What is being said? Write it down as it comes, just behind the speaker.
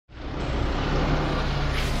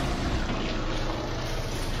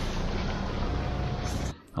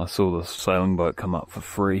I saw this sailing boat come up for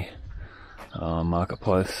free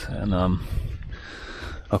marketplace, and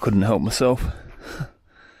I couldn't help myself.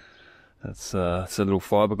 It's a little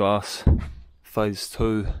fiberglass phase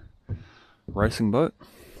 2 racing boat,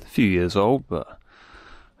 a few years old, but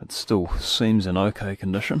it still seems in okay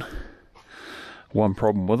condition. One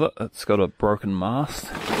problem with it, it's got a broken mast.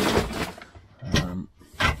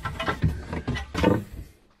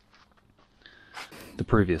 The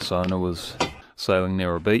previous owner was sailing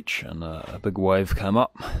near a beach, and a big wave came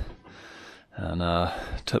up and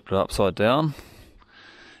tipped it upside down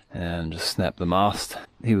and just snapped the mast.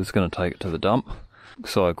 He was going to take it to the dump,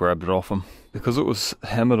 so I grabbed it off him. Because it was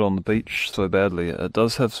hammered on the beach so badly, it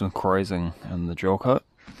does have some crazing in the gel coat.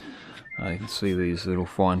 You can see these little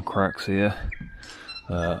fine cracks here,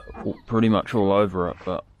 pretty much all over it,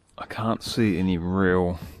 but I can't see any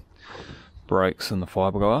real breaks in the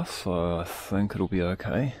fiberglass, so I think it'll be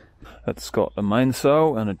okay. It's got a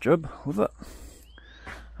mainsail and a jib with it,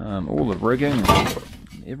 all the rigging and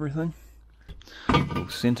everything. Little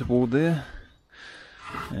centerboard there,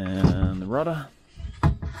 and the rudder.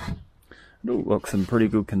 It all looks in pretty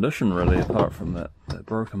good condition really, apart from that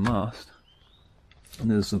broken mast. And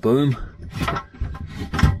there's the boom.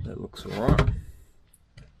 That looks alright.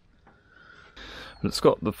 But it's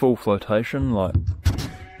got the full flotation, like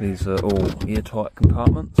these are all airtight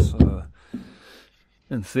compartments, so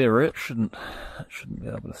in theory it shouldn't be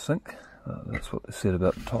able to sink. That's what they said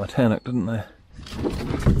about the Titanic, didn't they?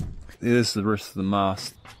 There's the rest of the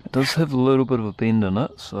mast. It does have a little bit of a bend in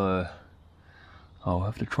it, so I'll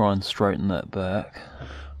have to try and straighten that back.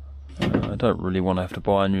 I don't really want to have to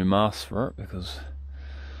buy a new mast for it, because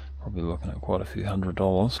I'm probably looking at quite a few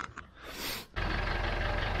 $100s.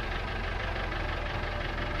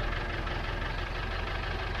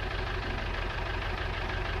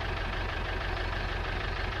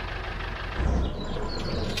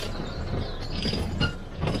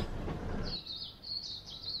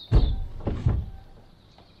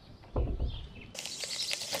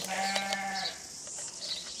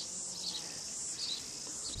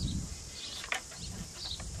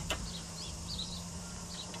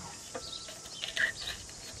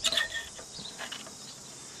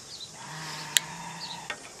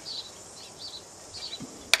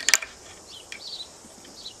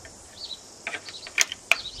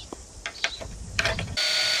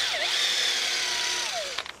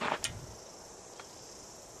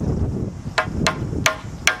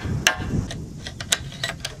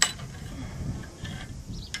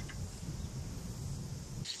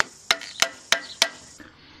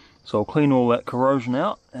 So I'll clean all that corrosion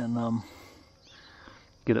out and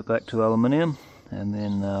get it back to aluminium, and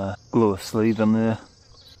then glue a sleeve in there.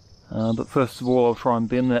 But first of all I'll try and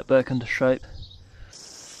bend that back into shape.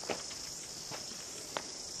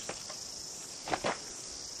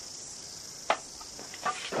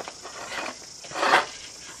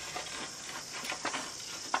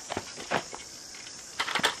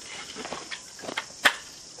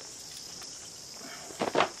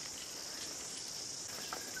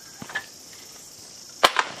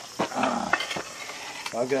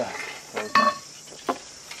 Okay.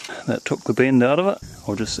 That took the bend out of it.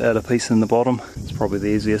 I'll just add a piece in the bottom. It's probably the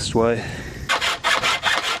easiest way.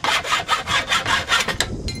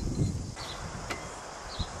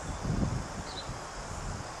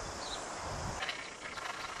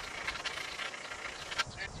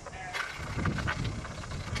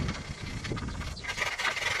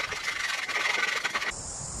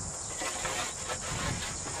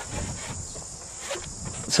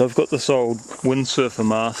 So I've got this old windsurfer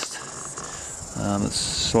mast. It's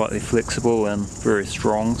slightly flexible and very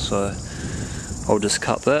strong, so I'll just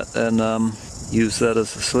cut that and use that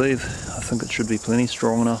as the sleeve. I think it should be plenty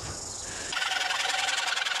strong enough.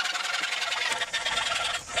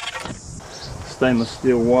 Stainless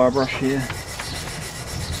steel wire brush here.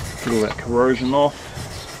 Get all that corrosion off.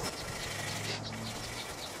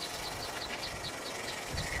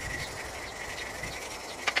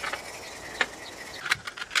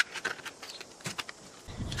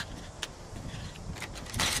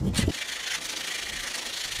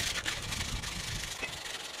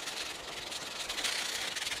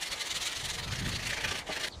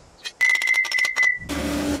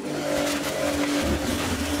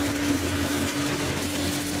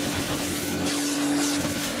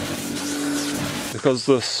 Because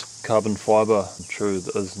this carbon fibre tube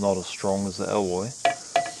is not as strong as the alloy,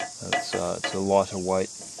 it's a lighter weight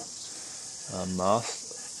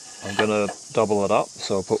mast. I'm going to double it up,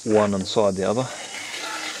 so I'll put one inside the other,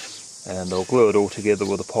 and I'll glue it all together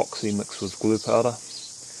with epoxy mixed with glue powder.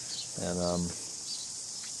 And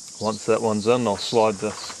once that one's in, I'll slide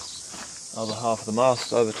this other half of the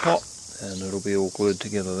mast over top, and it'll be all glued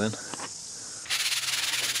together then.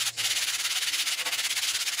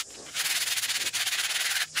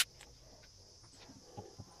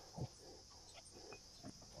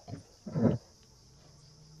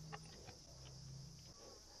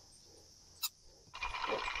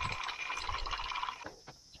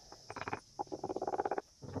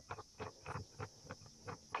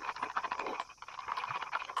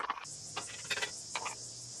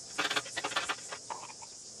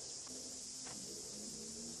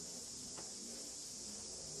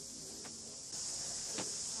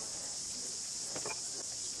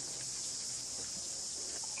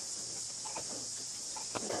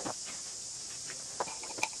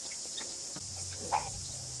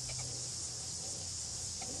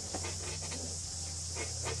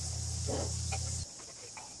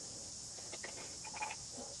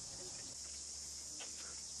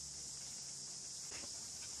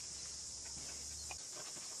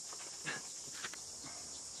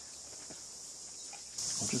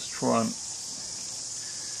 I'll just try and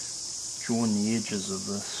join the edges of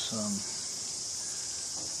this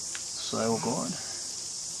sail guide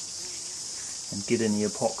and get any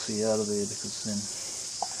epoxy out of there, because then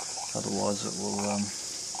otherwise it will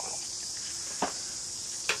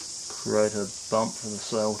create a bump for the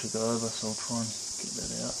sail to go over, so I'll try and get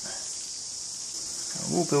that out.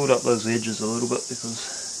 We'll build up those edges a little bit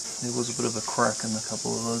because there was a bit of a crack in a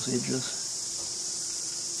couple of those edges.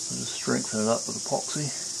 So just strengthen it up with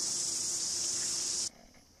epoxy.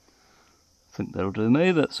 I think that'll do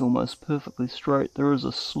me. That's almost perfectly straight. There is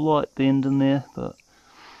a slight bend in there, but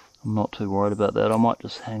I'm not too worried about that. I might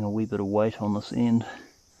just hang a wee bit of weight on this end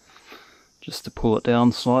just to pull it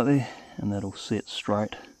down slightly, and that'll set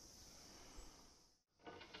straight.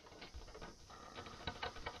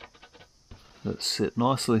 That's set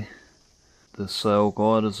nicely. The sail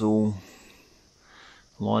guide is all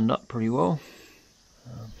lined up pretty well.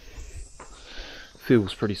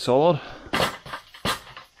 Feels pretty solid.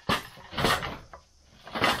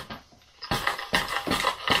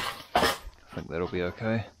 I think that'll be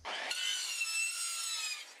okay.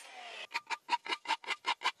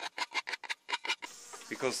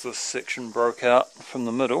 Because this section broke out from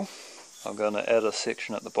the middle, I'm going to add a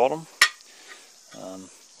section at the bottom,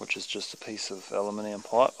 which is just a piece of aluminium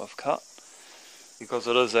pipe I've cut. Because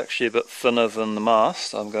it is actually a bit thinner than the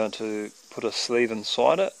mast, I'm going to put a sleeve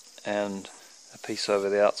inside it and a piece over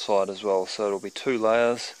the outside as well, so it'll be 2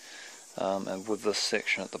 layers, and with this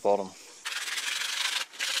section at the bottom.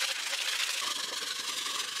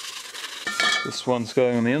 This one's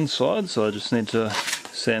going on the inside, so I just need to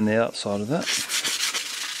sand the outside of that.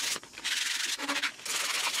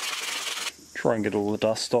 Try and get all the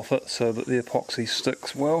dust off it so that the epoxy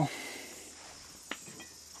sticks well.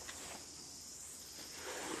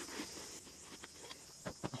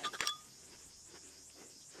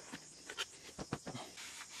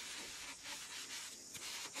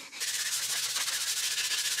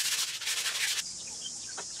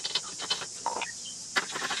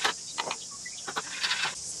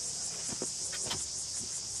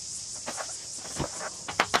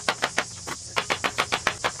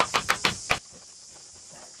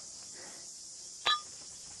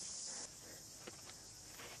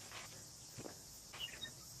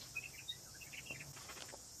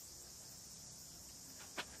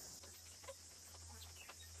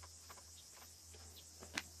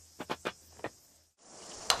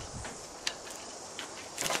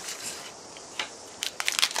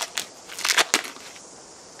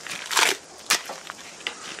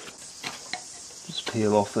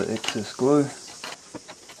 Peel off the excess glue.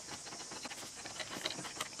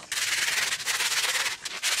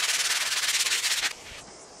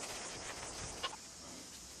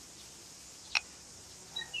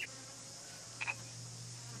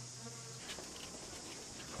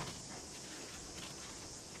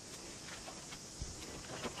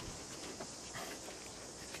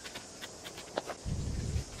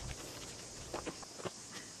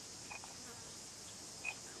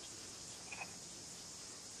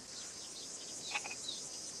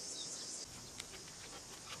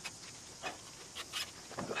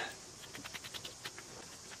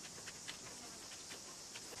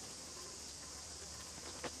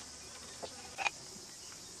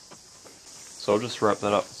 So I'll just wrap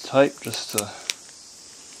that up with tape just to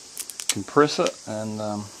compress it, and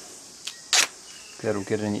that'll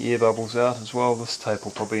get any air bubbles out as well. This tape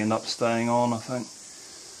will probably end up staying on, I think,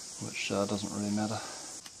 which doesn't really matter.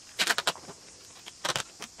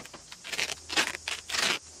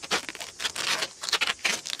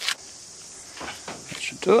 That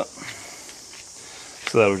should do it.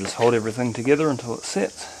 So that'll just hold everything together until it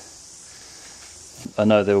sets. I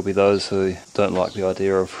know there will be those who don't like the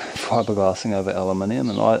idea of fiberglassing over aluminium,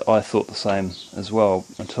 and I thought the same as well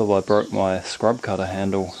until I broke my scrub cutter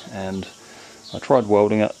handle, and I tried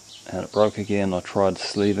welding it and it broke again. I tried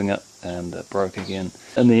sleeving it and it broke again.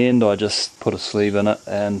 In the end I just put a sleeve in it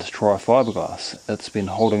and try fiberglass. It's been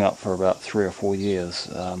holding up for about 3 or 4 years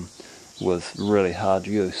with really hard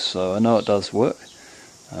use, so I know it does work.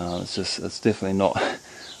 It's definitely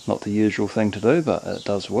not the usual thing to do, but it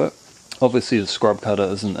does work. Obviously the scrub cutter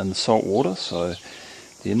isn't in salt water, so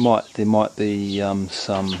there might be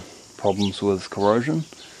some problems with corrosion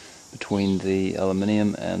between the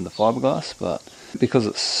aluminium and the fiberglass, but because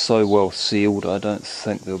it's so well sealed, I don't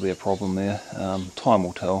think there'll be a problem there. Time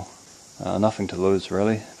will tell. Nothing to lose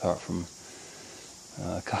really, apart from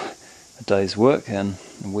a day's work and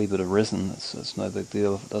a wee bit of resin. It's no big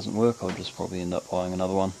deal if it doesn't work. I'll just probably end up buying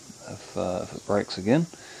another one if it breaks again.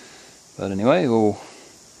 But anyway, we'll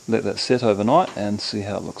let that set overnight and see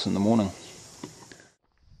how it looks in the morning.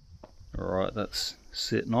 Alright, that's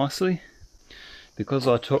set nicely. Because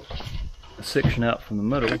I took a section out from the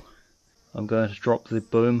middle, I'm going to drop the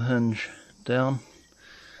boom hinge down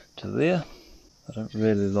to there. I don't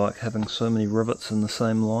really like having so many rivets in the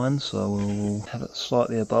same line, so we'll have it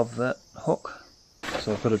slightly above that hook.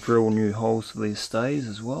 So I've got to drill new holes for these stays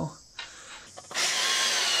as well.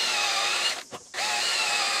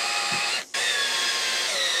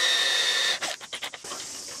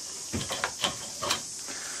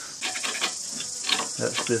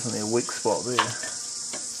 That's definitely a weak spot there.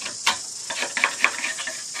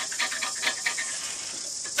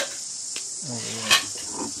 Oh, yeah.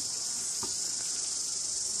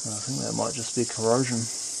 I think that might just be corrosion and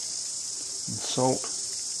salt.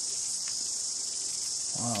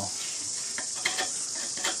 Wow.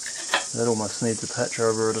 That almost needs a patch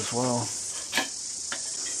over it as well.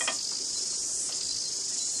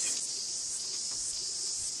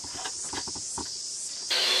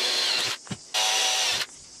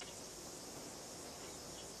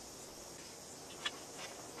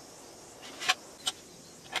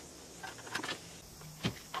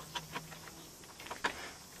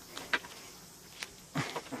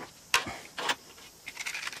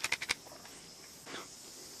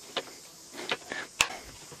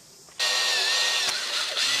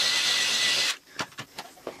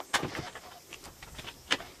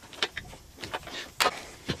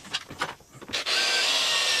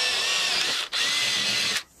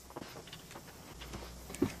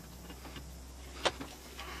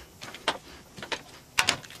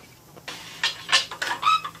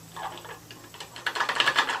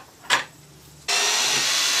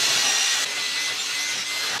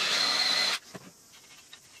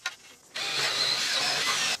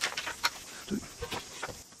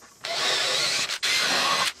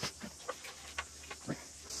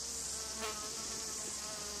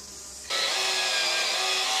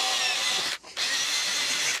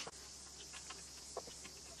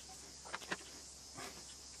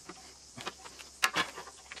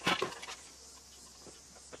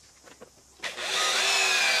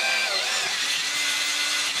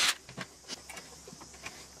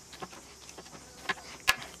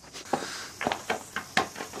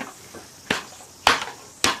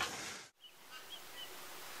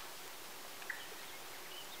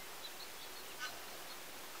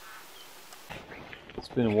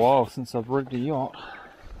 It's been a while since I've rigged a yacht.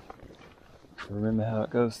 I remember how it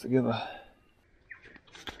goes together.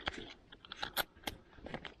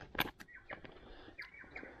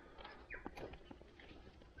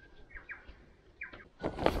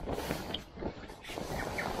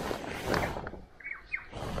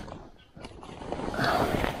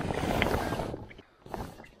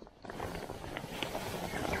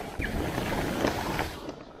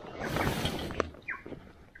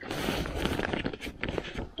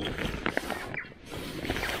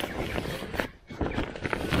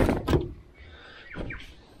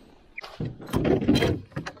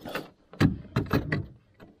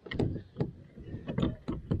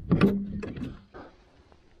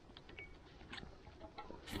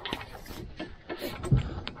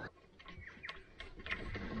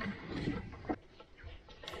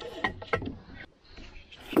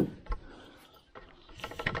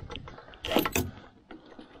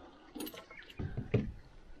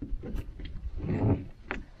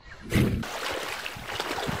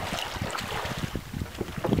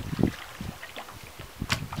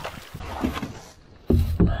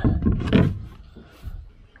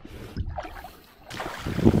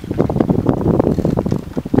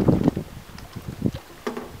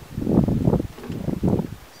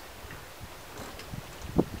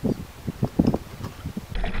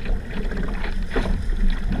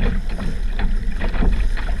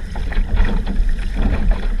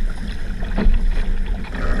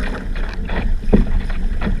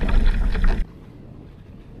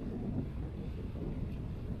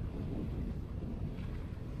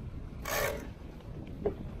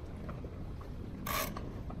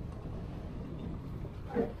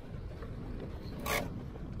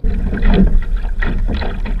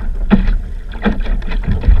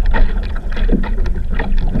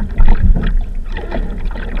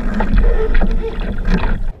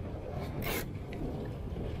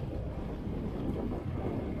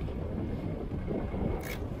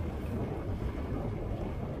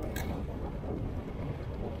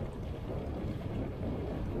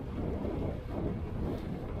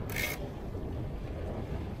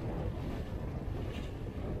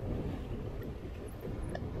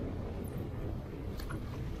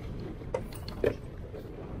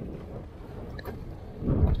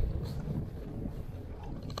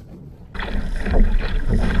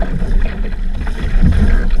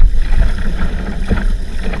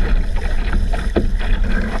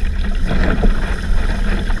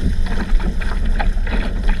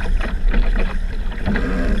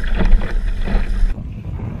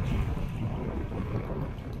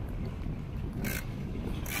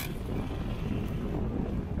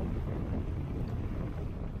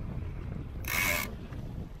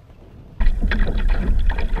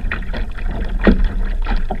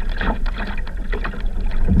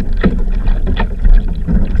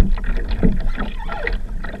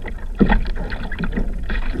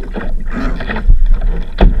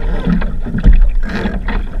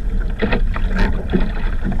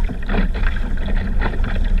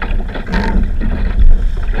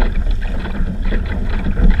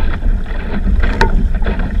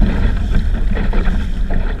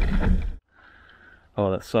 Oh,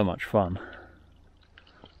 that's so much fun.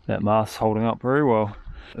 That mast's holding up very well.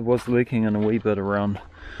 It was leaking in a wee bit around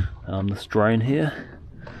this drain here,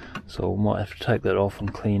 so we might have to take that off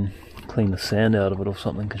and clean the sand out of it or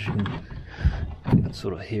something, because you can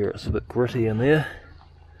sort of hear it's a bit gritty in there.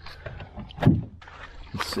 You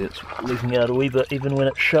can see it's leaking out a wee bit even when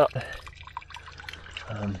it's shut.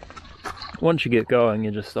 Once you get going, you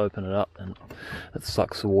just open it up and it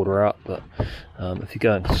sucks the water out, but if you're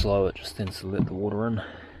going slow, it just tends to let the water in.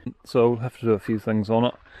 So we'll have to do a few things on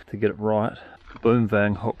it to get it right. The boom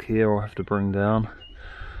vang hook here I'll have to bring down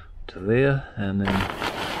to there, and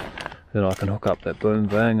then I can hook up that boom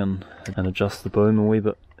vang and adjust the boom a wee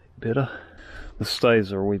bit better. The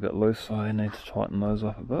stays are a wee bit loose, so I need to tighten those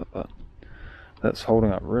up a bit, but that's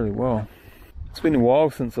holding up really well. It's been a while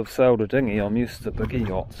since I've sailed a dinghy. I'm used to bigger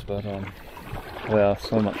yachts, but they are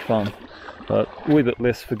so much fun. But a wee bit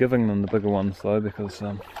less forgiving than the bigger ones though, because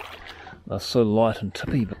they're so light and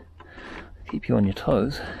tippy, but they keep you on your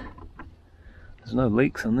toes. There's no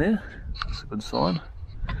leaks in there, that's a good sign.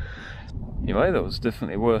 Anyway, that was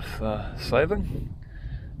definitely worth saving.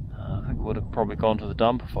 I think it would have probably gone to the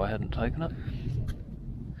dump if I hadn't taken it.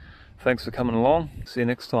 Thanks for coming along, see you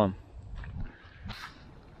next time.